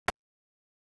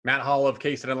Matt Hall of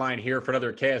K-StateOnline here for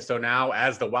another KSO Now,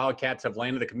 as the Wildcats have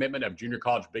landed the commitment of junior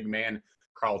college big man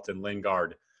Carlton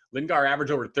Linguard. Linguard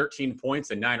averaged over 13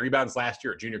 points and 9 rebounds last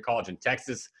year at junior college in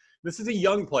Texas. This is a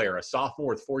young player, a sophomore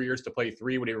with 4 years to play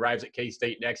three when he arrives at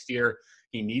K-State next year.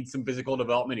 He needs some physical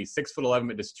development. He's 6'11",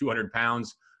 but just 200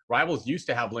 pounds. Rivals used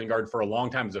to have Linguard for a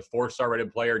long time as a 4-star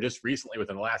rated player. Just recently,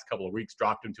 within the last couple of weeks,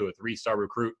 dropped him to a 3-star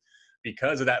recruit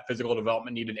because of that physical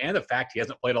development needed and the fact he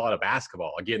hasn't played a lot of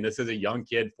basketball. Again, this is a young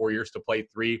kid, 4 years to play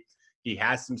three. He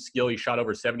has some skill. He shot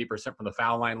over 70% from the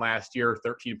foul line last year,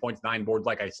 13 points, 9 boards,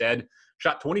 like I said.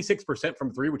 Shot 26%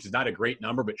 from three, which is not a great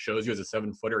number, but shows you as a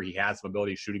 7-footer, he has some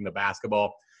ability shooting the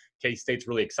basketball. K-State's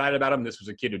really excited about him. This was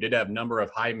a kid who did have a number of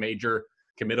high major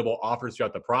committable offers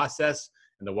throughout the process,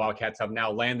 and the Wildcats have now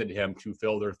landed him to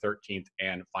fill their 13th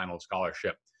and final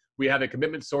scholarship. We have a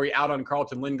commitment story out on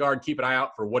Carlton Linguard. Keep an eye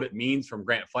out for what it means from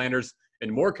Grant Flanders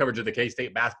and more coverage of the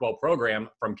K-State basketball program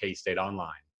from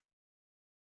K-StateOnline.